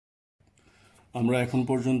আমরা এখন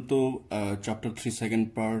পর্যন্ত চ্যাপ্টার 3 সেকেন্ড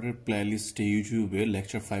পার্টের প্লেলিস্টে ইউটিউবে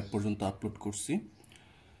লেকচার 5 পর্যন্ত আপলোড করছি।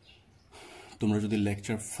 তোমরা যদি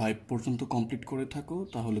লেকচার 5 পর্যন্ত কমপ্লিট করে থাকো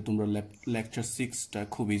তাহলে তোমরা লেকচার 6টা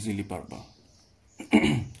খুব ইজিলি পারবা।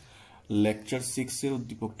 লেকচার 6 এর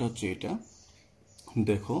উদ্দীপকটা হচ্ছে এটা।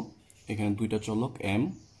 দেখো এখানে দুইটা চলক m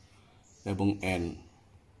এবং n।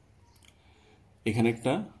 এখানে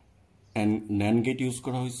একটা NAND গেট ইউজ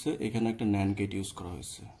করা হয়েছে, এখানে একটা NAND গেট ইউজ করা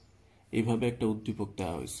হয়েছে। এইভাবে একটা উদ্দীপক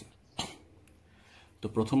দেওয়া হয়েছে। তো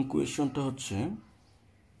প্রথম কোয়েশ্চনটা হচ্ছে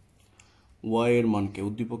y এর মানকে,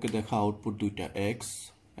 উদ্দীপকে দেখা আউটপুট দুইটা x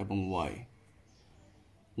এবং y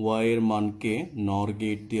এর মানকে NOR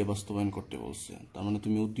গেট দিয়ে বাস্তবায়ন করতে বলছে। তার মানে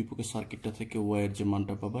তুমি উদ্দীপকের সার্কিটটা থেকে y এর যে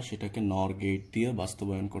মানটা পাবা সেটাকে NOR গেট দিয়ে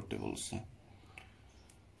বাস্তবায়ন করতে বলছে।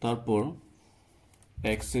 তারপর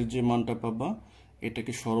x এর যে মানটা পাবা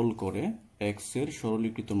এটাকে সরল করে x এর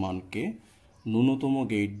সরলীকৃত মানকে ন্যূনতম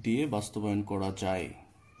গেট দিয়ে বাস্তবায়ন করা যায়।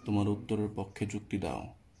 তোমার উত্তরের পক্ষে যুক্তি দাও।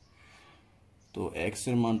 তো x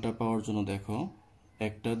এর মানটা পাওয়ার জন্য দেখো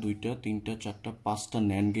একটা, দুইটা, তিনটা, চারটা, পাঁচটা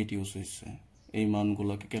NAND গেট ইউজ হয়েছে। এই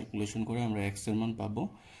মানগুলোকে ক্যালকুলেশন করে আমরা x এর মান পাবো।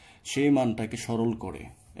 সেই মানটাকে সরল করে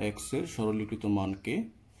x এর সরলীকৃত মানকে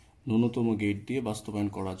ন্যূনতম গেট দিয়ে বাস্তবায়ন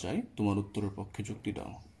করা যায়। তোমার উত্তরের পক্ষে যুক্তি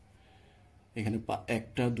দাও। এখানে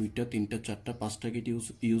একটা, দুইটা, তিনটা, চারটা, পাঁচটা গেট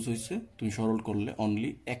ইউজ হয়েছে। তুমি সরল করলে অনলি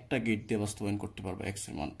একটা গেট দিয়ে বাস্তবায়ন করতে পারবে x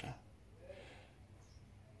এর মানটা।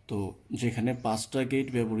 তো যেখানে পাঁচটা গেট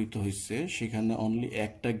ব্যবহৃত হয়েছে সেখানে অনলি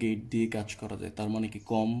একটা গেট দিয়ে কাজ করা যায়। তার মানে কি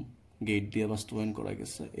কম গেট দিয়ে বাস্তবায়ন করা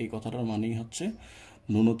গেছে। এই কথাটার মানেই হচ্ছে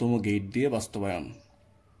ন্যূনতম গেট দিয়ে বাস্তবায়ন।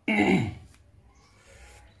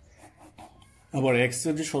 আবার x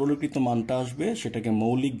এর যে সরলীকৃত মানটা আসবে সেটাকে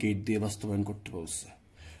মৌলিক গেট দিয়ে বাস্তবায়ন করতে বলছে।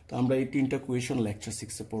 তো আমরা এই তিনটা কোয়েশন লেকচার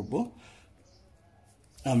 6 এ পড়ব।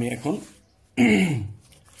 আমি এখন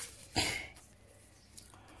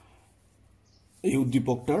এই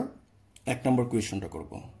উদ্দীপকটার 1 নম্বর কোয়েশনটা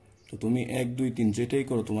করব। তো তুমি 1, 2, 3 যেটাই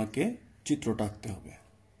করো তোমাকে চিত্রটা আঁকতে হবে।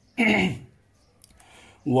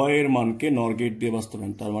 y এর মানকে NOR গেট দিয়ে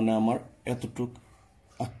বাস্তবায়ন, তার মানে আমার এতটুক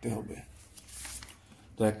আঁকতে হবে।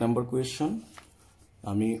 তো 1 নম্বর কোয়েশন,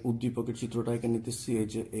 আমি উদ্দীপকের চিত্রটা এঁকে নিতেছি। এই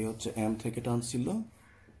যে এই হচ্ছে m থেকে টানছিল,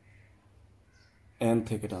 n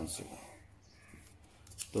থেকে টানছিল।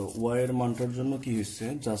 তো y এর মানটার জন্য কি হয়েছে,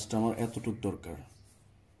 জাস্ট আমার এতটুক দরকার,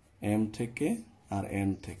 m থেকে আর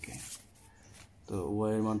n থেকে। তো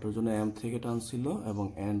y এর মানটার জন্য m থেকে টানছিল এবং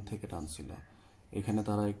n থেকে টানছিল। এখানে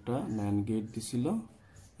তারা একটা NAND গেট দিছিল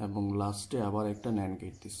এবং লাস্টে আবার একটা NAND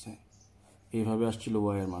গেট দিচ্ছে। এইভাবে আসছিল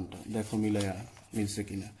y এর মানটা। দেখো মিলায়া মিলছে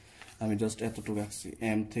কিনা। আমি জাস্ট এতটুকু আঁকছি,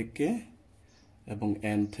 m থেকে এবং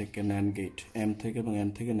n থেকে NAND গেট, m থেকে এবং n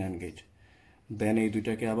থেকে NAND গেট। দেন এই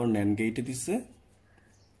দুইটাকে আবার NAND গেটে দিচ্ছে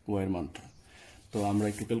y এর মানটা। তো আমরা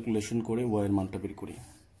একটু ক্যালকুলেশন করে y এর মানটা বের করি।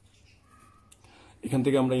 এখান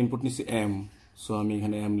থেকে আমরা ইনপুট নিচ্ছি m, সো আমি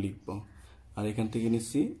এখানে m লিখব। আর এখান থেকে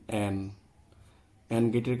নিচ্ছি n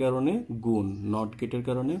গেটের কারণে গুণ, নট গেটের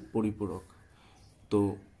কারণে পরিপূরক। তো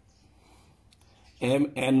m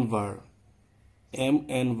n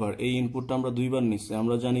var এই ইনপুটটা আমরা দুইবার নিচ্ছি।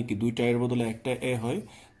 আমরা জানি কি দুইটা এর বদলে একটা এ হয়,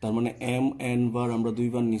 তার মানে m n var আমরা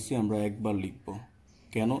দুইবার নিচ্ছি, আমরা একবার লিখব।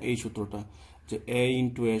 কেন? এই সূত্রটা যে a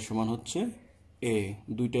ইন্টু a সমান হচ্ছে a,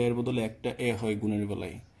 দুইটা এর বদলে একটা এ হয় গুণের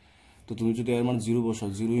বেলায়। তো তুমি যদি এর মান 0 বসাও,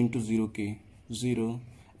 0 ইন্টু 0 কি 0,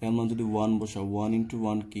 এর মান যদি 1 বসাও, 1 ইন্টু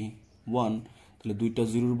 1 কি 1, তাহলে দুইটা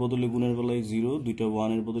 0-র বদলে গুণের বেলায় 0, দুইটা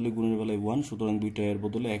 1 এর বদলে গুণের বেলায় 1, সুতরাং দুইটা এর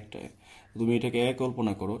বদলে একটা এ। তুমি এটাকে এক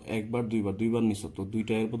কল্পনা করো, একবার দুইবার নিছো, তো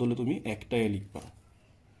দুইটা এর বদলে তুমি একটা এ লিখবা।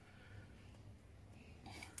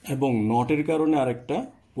 এবং নটের কারণে আরেকটা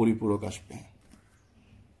পরিপূরক আসবে।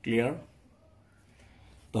 ক্লিয়ার?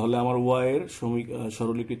 তাহলে আমার y এর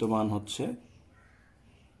সরলীকৃত মান হচ্ছে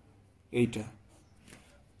এইটা।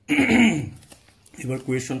 এবার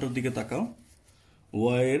কোয়েশনটার দিকে তাকাও।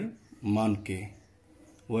 y এর মানকে,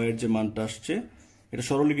 y এর যে মানটা আসছে এটা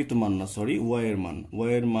সরলীকৃত মান না, সরি, y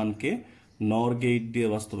এর মানকে NOR গেট দিয়ে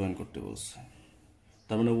বাস্তবায়ন করতে বলছে।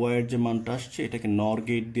 তার মানে y এর যে মানটা আসছে এটাকে NOR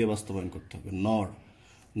গেট দিয়ে বাস্তবায়ন করতে হবে।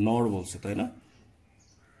 NOR বলছে, তাই না?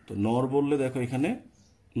 তো NOR বললে দেখো এখানে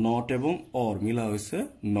নট এবং অর মিলা হয়েছে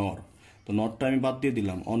NOR। তো নটটা আমি বাদ দিয়ে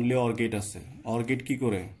দিলাম, অনলি অর গেট আছে। অর গেট কি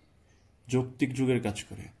করে? যৌক্তিক যুগের কাজ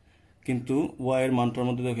করে। কিন্তু y এর মানটার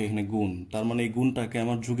মধ্যে দেখো এখানে গুণ, তার মানে এই গুণটাকে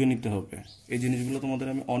আমার যুগে নিতে হবে। এই জিনিসগুলো তোমাদের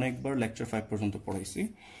আমি অনেকবার লেকচার 5 পর্যন্ত পড়াইছি।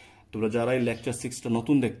 তোমরা যারা এই লেকচার 6টা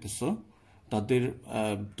নতুন দেখতেছো তাদের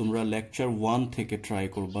তোমরা লেকচার 1 থেকে ট্রাই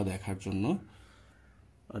করবা দেখার জন্য।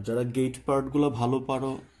 আর যারা গেট পার্টগুলো ভালো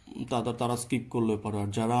পারো তারা স্কিপ করলে পারো। আর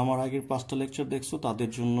যারা আমার আগের 5টা লেকচার দেখছো তাদের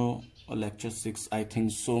জন্য lecture 6 I think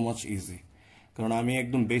so much easy. কারণ আমি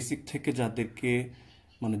একদম বেসিক থেকে যাদেরকে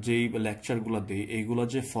মানে যেই লেকচারগুলো দেয় এইগুলো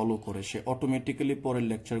যে ফলো করে সে অটোমেটিক্যালি পরের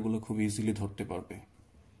লেকচারগুলো খুব ইজিলি ধরতে পারবে।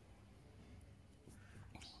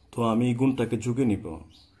 তো আমি এই গুণটাকে যুগে নিব,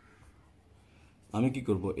 আমি কি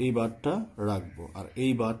করব, এই বারটা রাখবো আর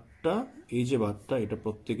এই বারটা, এই যে বারটা এটা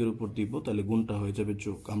প্রত্যেকের উপর দিব, তাহলে গুণটা হয়ে যাবে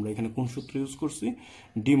যোগ। আমরা এখানে কোন সূত্র ইউজ করছি?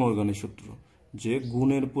 ডি মর্গানের সূত্র, যে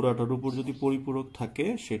গুণের পুরাটার উপর যদি পরিপূরক থাকে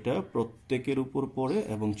সেটা প্রত্যেকের উপর পড়ে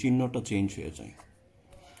এবং চিহ্নটা চেঞ্জ হয়ে যায়।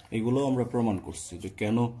 এগুলো আমরা প্রমাণ করছি যে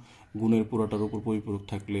কেন গুণের পুরাটার উপর পরিপূরক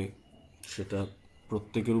থাকলে সেটা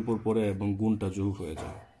প্রত্যেকের উপর পড়ে এবং গুণটা যোগ হয়ে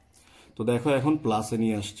যায়। তো দেখো এখন প্লাসে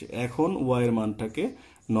নিয়ে আসছে, এখন ওয়াই এর মানটাকে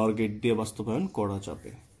নর গেট দিয়ে বাস্তবায়ন করা যাবে।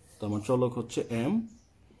 তো আমার চলক হচ্ছে এম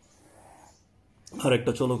আর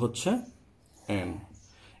একটা চলক হচ্ছে এন।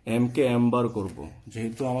 এম কে এম বার করব,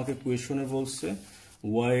 যেহেতু আমাকে কোয়েশনে বলছে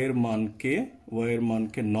ওয়াই এর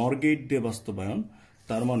মানকে নর গেট দিয়ে বাস্তবায়ন,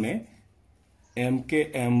 তার মানে এম কে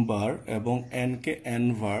এম বার এবং এন কে এন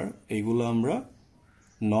বার এইগুলো আমরা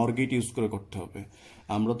নর গেট ইউজ করে করতে হবে।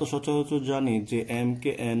 আমরা তো সচরাচর জানি যে এম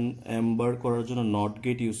কে এম বার করার জন্য নট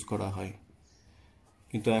গেট ইউজ করা হয়,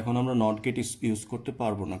 কিন্তু এখন আমরা নট গেট ইউজ করতে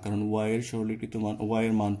পারবো না, কারণ ওয়াই এর সরলীকৃত মান, ওয়াই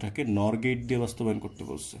এর মানটাকে নর গেট দিয়ে বাস্তবায়ন করতে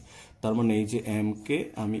বলছে। তার মানে এই যে এম কে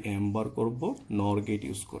আমি এম বার করব নর গেট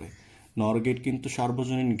ইউজ করে। নর গেট কিন্তু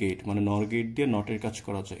সার্বজনীন গেট, মানে নর গেট দিয়ে নটের কাজ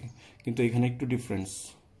করা যায়, কিন্তু এখানে একটু ডিফারেন্স,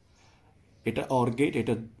 এটা অর গেট,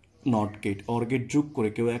 এটা নট গেট। অর গেট যোগ করে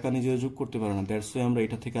কেউ একা নিজে যোগ করতে পারে না, দ্যাটস ওয়াই আমরা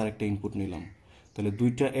এটা থেকে আরেকটা ইনপুট নিলাম। তাহলে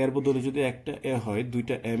দুইটা এর বদলে যদি একটা এ হয়,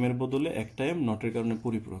 দুইটা এম এর বদলে একটা এম, নটের কারণে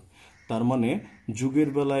পরিপূরক। তার মানে যুগের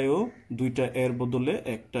বেলায়ও দুইটা এর বদলে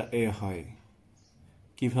একটা এ হয়।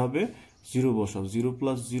 কিভাবে? জিরো বসাও, 0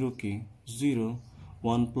 প্লাস 0 কি 0,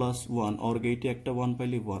 1 প্লাস 1, অর গেটে একটা 1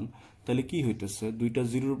 পাইলে 1, তাহলে কি হইতেছে, দুইটা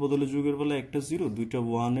জিরোর বদলে যুগের বেলায় একটা 0, দুইটা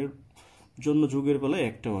 1 এর জন্য যুগের বেলায়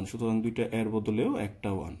একটা 1, সুতরাং দুইটা এর বদলেও একটা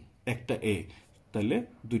 1, একটা এ, তাহলে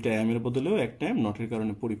দুইটা এম এর বদলেও একটা এম, নটের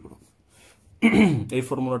কারণে পরিপূরক। এই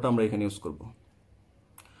ফর্মুলাটা আমরা এখানে ইউজ করব,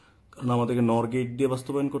 কারণ আমাদেরকে নর গেট দিয়ে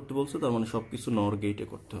বাস্তবায়ন করতে বলছে, তার মানে সবকিছু নর গেটে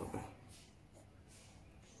করতে হবে।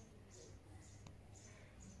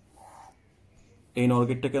 এই নর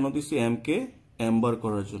গেটটা কেন দিছি? এম কে এম বার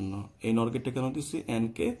করার জন্য। এই নর গেটটা কেন দিছি? এন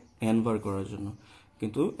কে এন বার করার জন্য।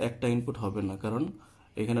 কিন্তু একটা ইনপুট হবে না, কারণ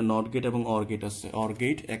এখানে নট গেট এবং অর গেট আছে। অর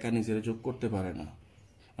গেট একা নিজের যোগ করতে পারে না,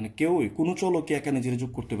 মানে কেউই কোনো চলকে একা নিজের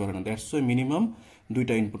যোগ করতে পারে না, দ্যাটস ওয়াই মিনিমাম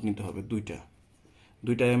দুইটা ইনপুট নিতে হবে।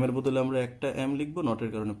 দুইটা এম এর বদলে আমরা একটা এম লিখবো, নটের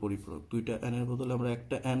কারণে পরিপূরক। দুইটা এন এর বদলে আমরা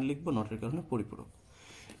একটা এন লিখবো, নটের কারণে পরিপূরক।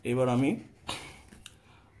 এবার আমি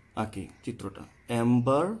আঁকি চিত্রটা, এম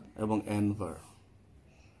বার এবং এন বার,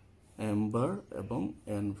 এম বার এবং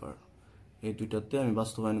এন বার, এই দুইটাতে আমি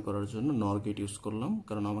বাস্তবায়ন করার জন্য নর গেট ইউজ করলাম,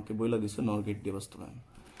 কারণ আমাকে বইলা দিছে নর গেট দিয়ে বাস্তবায়ন।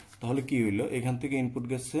 তাহলে কি হইলো, এখান থেকে ইনপুট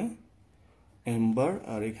গেছে এম বার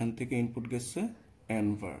আর এখান থেকে ইনপুট গেছে এন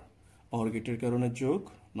বার, অর গেটের কারণে যোগ,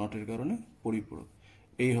 নটের কারণে পরিপূরক।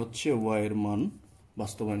 এই হচ্ছে ওয়াই এর মান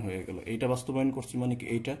বাস্তবায়ন হয়ে গেল। এইটা বাস্তবায়ন করছি মানে কি,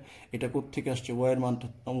 এটা কোত্থেকে আসছে? ওয়াই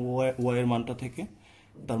এর মানটা থেকে।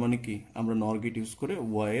 তার মানে কি, আমরা নর গেট ইউজ করে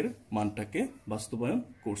ওয়াই এর মানটাকে বাস্তবায়ন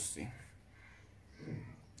করছি।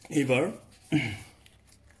 এবার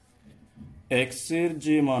এক্স এর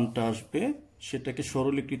যে মানটা আসবে সেটাকে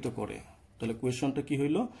সরলীকৃত করে, তাহলে কোয়েশনটা কি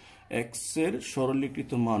হইল, এক্স এর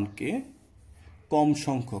সরলীকৃত মানকে কম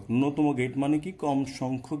সংখ্যক, ন্যূনতম গেট মানে কি, কম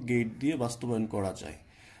সংখ্যক গেট দিয়ে বাস্তবায়ন করা যায়।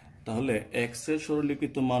 তাহলে এক্স এর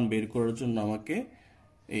সরলীকৃত মান বের করার জন্য আমাকে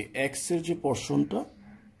এই এক্স এর যে পোরশনটা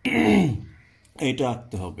এইটা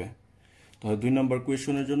আঁকতে হবে। তাহলে 2 নম্বর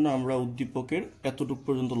কোয়েশনের জন্য আমরা উদ্দীপকের এতটুক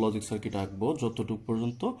পর্যন্ত লজিক সার্কিট আঁকবো যতটুক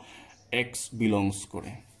পর্যন্ত এক্স বিলংস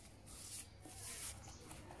করে।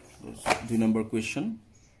 2 নম্বর কোয়েশন,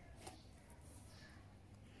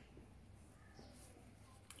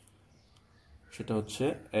 সেটা হচ্ছে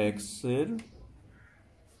এক্স এর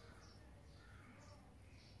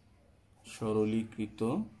সরলীকৃত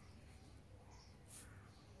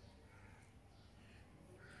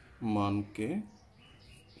মানকে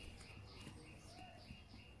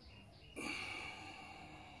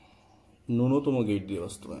ন্যূনতম গেট দিয়ে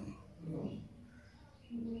বাস্তবায়ন।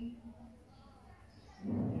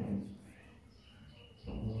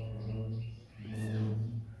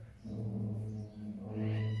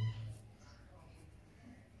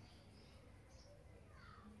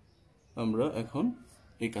 আমরা এখন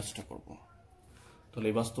এই কাজটা করব। তাহলে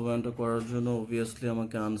এই বাস্তবায়নটা করার জন্য অবভিয়াসলি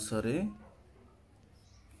আমাকে আনসারে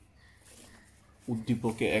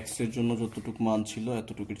উদ্দীপকে এক্স এর জন্য যতটুকু মান ছিল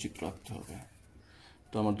এতটুকুর চিত্র আঁকতে হবে।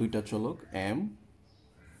 তো আমার দুইটা চলক এম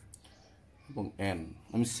এবং এন,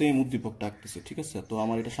 আমি সেম উদ্দীপকটা আঁকতেছি, ঠিক আছে? তো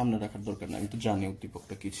আমার এটা সামনে রাখার দরকার নেই, আমি তো জানি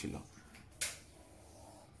উদ্দীপকটা কি ছিল।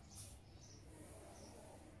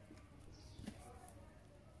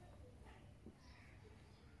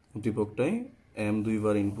 উদ্দীপকটাই m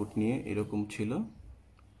দুইবার ইনপুট নিয়ে এরকম ছিল,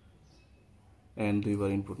 n দুইবার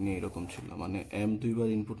ইনপুট নিয়ে এরকম ছিল, মানে m দুইবার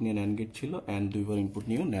ইনপুট নিয়ে NAND গেট ছিল, n দুইবার ইনপুট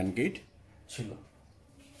নিয়ে NAND গেট ছিল।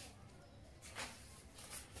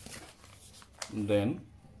 দেন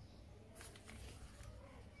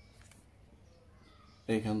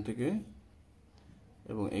এখান থেকে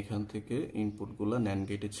এবং এখান থেকে ইনপুটগুলো NAND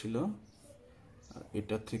গেটে ছিল, আর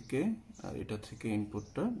এটা থেকে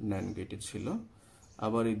ইনপুটটা NAND গেটে ছিল,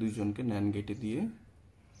 আবার এই দুইজনকে NAND গেটে দিয়ে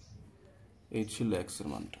এই ছিল x এর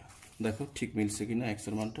মানটা। দেখো ঠিক মিলছে কিনা x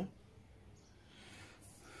এর মানটা।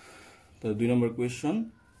 তো 2 নম্বর কোয়েশ্চন,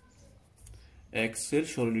 x এর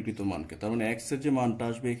সরলীকৃত মানকে, তার মানে x এর যে মানটা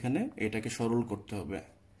আসবে এখানে এটাকে সরল করতে হবে,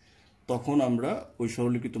 তখন আমরা ওই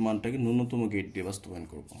সরলীকৃত মানটাকে ন্যূনতম গেট দিয়ে বাস্তবায়ন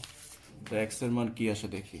করব। তো x এর মান কি আসে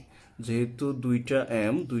দেখি। যেহেতু দুইটা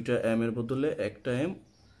m এর বদলে একটা m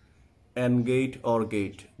n gate or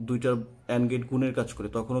gate, দুইটার n গেট গুণের কাজ করে,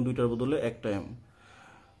 তখনও দুইটার বদলে একটা m,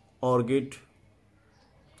 অর গেট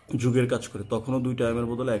যুগের কাজ করে, তখনও দুইটা m এর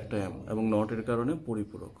বদলে একটা m, এবং নটের কারণে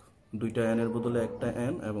পরিপূরক, দুইটা n এর বদলে একটা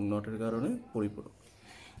n এবং নটের কারণে পরিপূরক।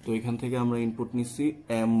 তো এখান থেকে আমরা ইনপুট নিচ্ছি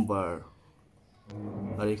m বার,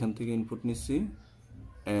 আর এখান থেকে ইনপুট নিচ্ছি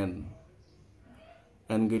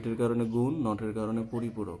n গেটের কারণে গুণ, নটের কারণে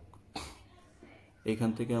পরিপূরক। এখান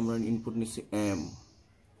থেকে আমরা ইনপুট নিচ্ছি m,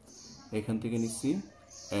 এখান থেকে নিচ্ছি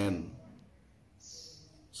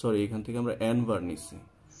এখান থেকে আমরা n বার নিচ্ছি,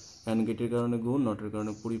 n গেটের কারণে গুণ, নটের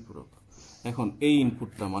কারণে পরিপূরক। এখন এই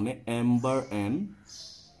ইনপুটটা মানে m বার n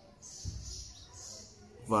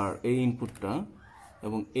বার, এই ইনপুটটা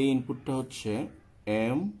এবং এই ইনপুটটা হচ্ছে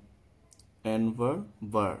m n বার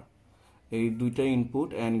বার, এই দুইটা ইনপুট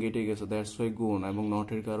n গেটে গেছে, দ্যাটস ওয়াই গুণ, এবং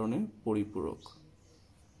নটের কারণে পরিপূরক।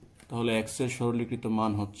 তাহলে x এর সরলীকৃত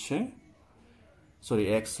মান হচ্ছে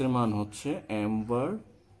x এর মান হচ্ছে m বার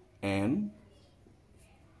n,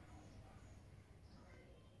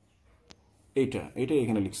 এটা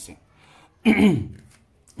এখানে লিখছি।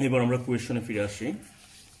 এবার আমরা কোয়েশ্চনে ফিরে আসি।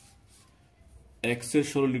 x এর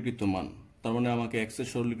সরলীকৃত মান, তার মানে আমাকে x এর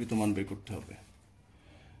সরলীকৃত মান বের করতে হবে।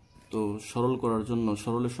 তো সরল করার জন্য,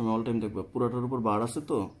 সরলের সময় অল টাইম দেখবা পুরাটার উপর বার আছে,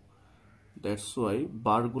 তো দ্যাটস ওয়াই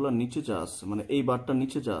বারগুলা নিচে যা আছে, মানে এই বারটা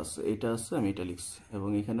নিচে যা আছে এটা আছে, আমি এটা লিখছি, এবং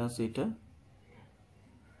এখানে আছে এটা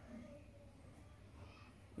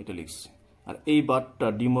লিখছি। আর এই বারটা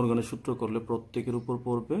ডি মর্গানের সূত্র করলে প্রত্যেকের উপর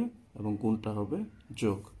পড়বে এবং গুণটা হবে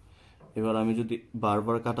যোগ। এবার আমি যদি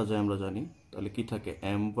বারবার কাটা যায় আমরা জানি, তাহলে কি থাকে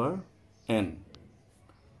m বার n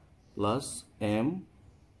প্লাস m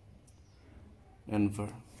n বার।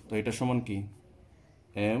 তো এটা সমান কি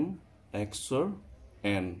m XOR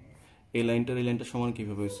n। এই লাইনটা সমান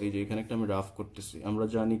কিভাবে হয়েছে, এই যে এখানে একটা আমি রাফ করতেছি। আমরা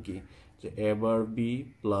জানি কি যে a bar b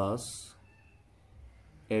plus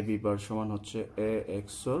a b বার সমান হচ্ছে a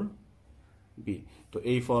XOR b। তো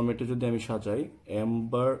এই ফরম্যাটে যদি আমি সাজাই m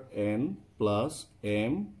বার n প্লাস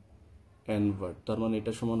m n বার, তার মানে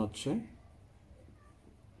এটা সমান হচ্ছে,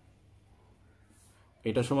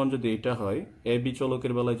 এটা সমান যদি এটা হয় a b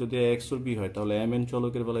চলকের বেলায় যদি a XOR b হয়, তাহলে m n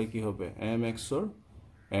চলকের বেলায় কি হবে m XOR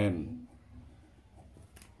n।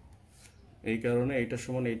 এই কারণে এটা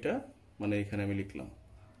সমান এইটা, মানে এখানে আমি লিখলাম।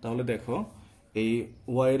 তাহলে দেখো এই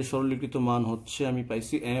y এর সরলীকৃত মান হচ্ছে আমি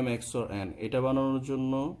পাইছি m XOR n। এটা বানানোর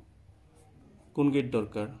জন্য কোন গেট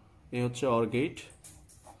দরকার, এই হচ্ছে অর গেট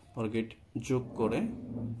যোগ করে,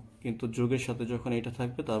 কিন্তু যোগের সাথে যখন এটা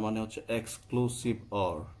থাকবে তার মানে হচ্ছে এক্সক্লুসিভ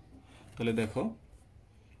অর। তাহলে দেখো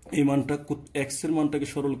এই মানটা x এর মানটাকে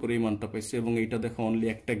সরল করে এই মানটা পাইছি, এবং এইটা দেখো অনলি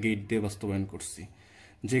একটা গেট দিয়ে বাস্তবায়ন করছি।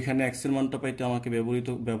 যেখানে x এর মানটা পাইতে আমাকে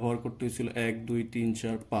ব্যবহার করতে হয়েছিল 1 2 3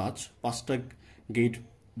 4 5, 5টা গেট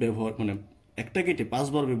ব্যবহার, মানে একটা গেটে 5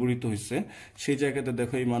 বার ব্যবহৃত হয়েছে। সেই জায়গাতে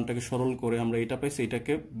দেখো এই মানটাকে সরল করে আমরা এটা পাইছি,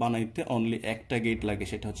 এটাকে বানাইতে অনলি একটা গেট লাগে,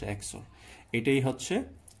 সেটা হচ্ছে XOR। এটাই হচ্ছে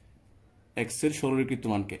x এর সরলীকৃত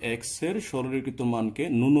মানকে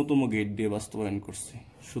ন্যূনতম গেট দিয়ে বাস্তবায়ন করছি।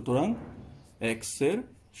 সুতরাং x এর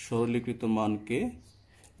সরলীকৃত মানকে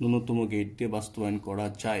ন্যূনতম গেট দিয়ে বাস্তবায়ন করা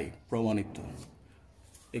যায়, প্রমাণিত।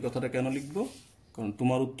 এই কথাটা কেন লিখবো, কারণ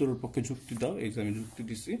তোমার উত্তরের পক্ষে যুক্তি দাও, এই যে আমি যুক্তি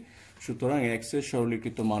দিছি। সুতরাং x এর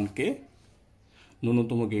সরলীকৃত মানকে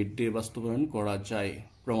ন্যূনতম গেট দিয়ে বাস্তবায়ন করা যায়,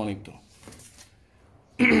 প্রমাণিত।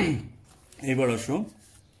 এবার আসো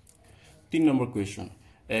 3 নম্বর কোয়েশ্চন,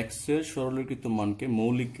 x এর সরলীকৃত মানকে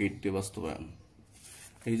মৌলিক গেট দিয়ে বাস্তবায়ন।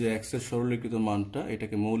 এই যে x এর সরলীকৃত মানটা,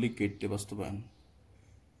 এটাকে মৌলিক গেট দিয়ে বাস্তবায়ন।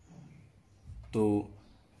 তো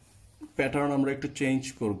প্যাটার্ন আমরা একটু চেঞ্জ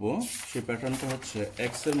করব। সেই প্যাটার্নটা হচ্ছে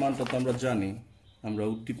x এর মানটা তো আমরা জানি, আমরা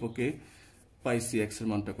উদ্দীপকে পাইছি x এর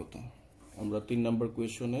মানটা কত। আমরা 3 নম্বর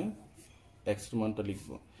কোয়েশ্চনে x এর মানটা লিখব।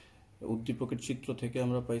 উদ্দীপকের চিত্র থেকে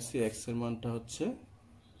আমরা পাইছি x এর মানটা হচ্ছে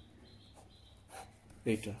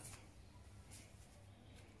এইটা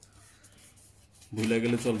ভুলে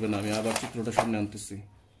গেলে চলবে না, আমি আবার চিত্রটা সামনে আনতেছি।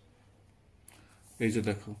 এই যে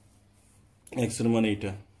দেখো x এর মান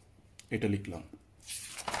এইটা, এটা লিখলাম।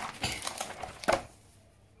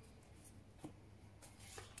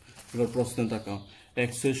 এবার প্রশ্নে তাকাও,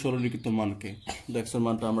 x এর সরলীকৃত মানকে, x এর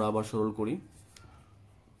মানটা আমরা আবার সরল করি।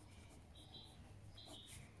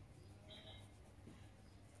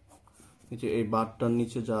 এই যে এই বারটার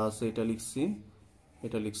নিচে যা আছে এটা লিখছি,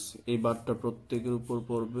 এটা লিখছি, এই বারটা প্রত্যেকের উপর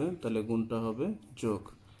পড়বে, তাহলে গুণটা হবে যোগ,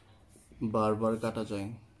 বারবার কাটা যায়।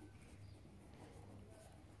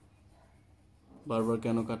 বারবার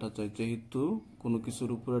কেন কাটা যায়? যেহেতু কোনো কিছুর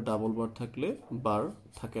উপরে ডাবল বার থাকলে বার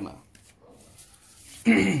থাকে না।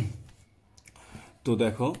 তো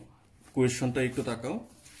দেখো কোয়েশ্চনটা একটু তাকাও,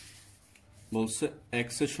 বলছে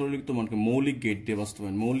এক্স এর সরলীকৃত মানকে মৌলিক গেট দিয়ে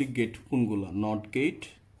বাস্তবায়ন। মৌলিক গেট কোনগুলা? নট গেট,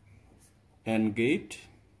 অ্যান্ড গেট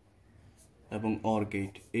এবং অর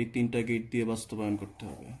গেট, এই তিনটা গেট দিয়ে বাস্তবায়ন করতে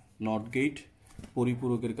হবে। নট গেট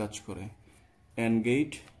পরিপূরকের কাজ করে, অ্যান্ড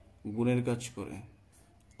গেট গুণের কাজ করে,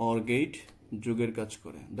 অর গেট যোগের কাজ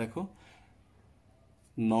করে। দেখো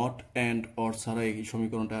নট অ্যান্ড অর ছাড়া এই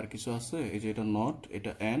সমীকরণটা আর কিছু আছে? এই যে এটা নট,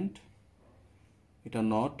 এটা অ্যান্ড, এটা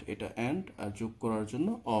নট, এটা অ্যান্ড, আর যোগ করার জন্য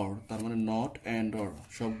অর, তার মানে নট অ্যান্ড অর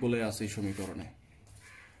সবগুলোই আছে এই সমীকরণে।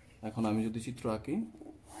 এখন আমি যদি চিত্র আঁকি,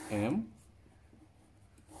 M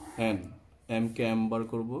N, M K M বার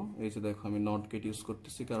করবো। এই যে দেখো আমি নট গেট ইউজ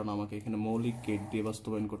করতেছি কারণ আমাকে এখানে মৌলিক গেট দিয়ে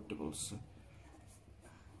বাস্তবায়ন করতে বলছে।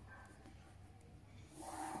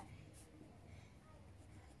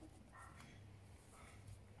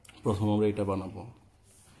 প্রথম আমরা এটা বানাবো,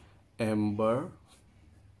 এম বার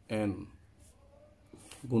এন,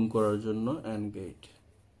 গুণ করার জন্য এন গেট।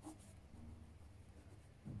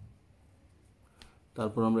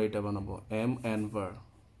 তারপর আমরা এটা বানাবো এম এন বার,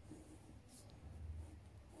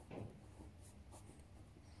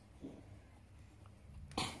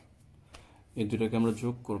 এই দুটাকে আমরা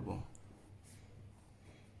যোগ করব।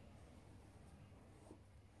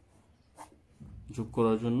 যোগ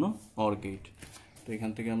করার জন্য অর গেট। তো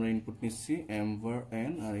এখান থেকে আমরা ইনপুট নিচ্ছি এম ভার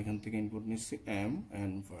এন, আর এখান থেকে ইনপুট নিচ্ছি এম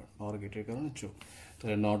এন ভার, অর গেটের কারণে যোগ।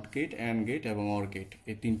 তাহলে নট গেট, অ্যান্ড গেট এবং অর গেট,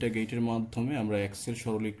 এই তিনটা গেটের মাধ্যমে আমরা এক্স এর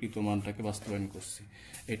সরলীকৃত মানটাকে বাস্তবায়ন করছি।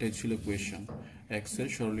 এটাই ছিল কোয়েশ্চন, এক্স এর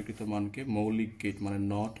সরলীকৃত মানকে মৌলিক গেট মানে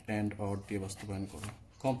নট অ্যান্ড অর দিয়ে বাস্তবায়ন করো।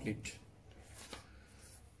 কমপ্লিট,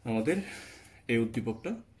 আমাদের এই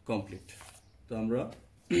উদ্দীপকটা কমপ্লিট। তো আমরা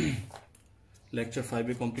লেকচার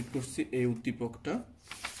 5-এ কমপ্লিট করছি এই উদ্দীপকটা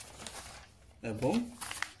এবং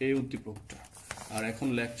এই উদ্দীপকটা। আর এখন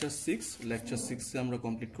লেকচার 6-এ আমরা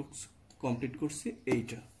কমপ্লিট করছি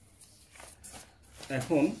এইটা।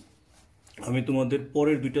 এখন আমি তোমাদের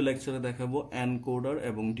পরের দুইটা লেকচারে দেখাবো এনকোডার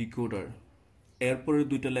এবং ডিকোডার। এরপরের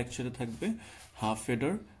দুইটা লেকচারে থাকবে হাফ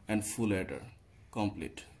এডার অ্যান্ড ফুল এডার।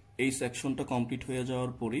 কমপ্লিট। এই সেকশনটা কমপ্লিট হয়ে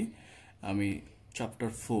যাওয়ার পরই আমি চ্যাপ্টার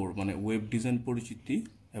 4 মানে ওয়েব ডিজাইন পরিচিতি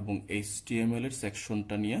এবং HTML এর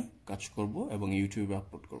সেকশনটা নিয়ে কাজ করব এবং ইউটিউবে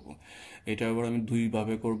আপলোড করব। এটা আবার আমি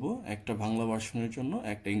দুইভাবে করব, একটা বাংলা ভার্সনের জন্য,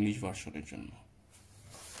 একটা ইংলিশ ভার্সনের জন্য।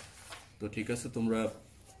 তো ঠিক আছে, তোমরা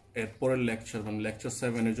এরপরের লেকচার মানে লেকচার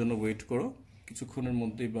 7 এর জন্য ওয়েট করো। কিছুক্ষণের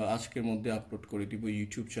মধ্যে বা আজকের মধ্যে আপলোড করে দিব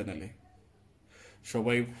ইউটিউব চ্যানেলে।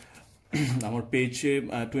 সবাই আমার পেজে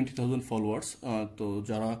 20,000 ফলোয়ার্স, তো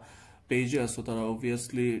যারা পেজে আসো তারা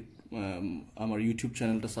অবভিয়াসলি আমার ইউটিউব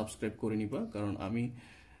চ্যানেলটা সাবস্ক্রাইব করে নিবা, কারণ আমি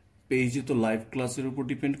পেজে তো লাইভ ক্লাসের উপর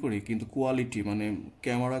ডিপেন্ড করি, কিন্তু কোয়ালিটি মানে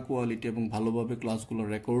ক্যামেরা কোয়ালিটি এবং ভালোভাবে ক্লাসগুলো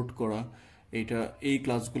রেকর্ড করা, এই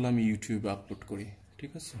ক্লাসগুলো আমি ইউটিউবে আপলোড করি।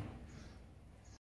 ঠিক আছে।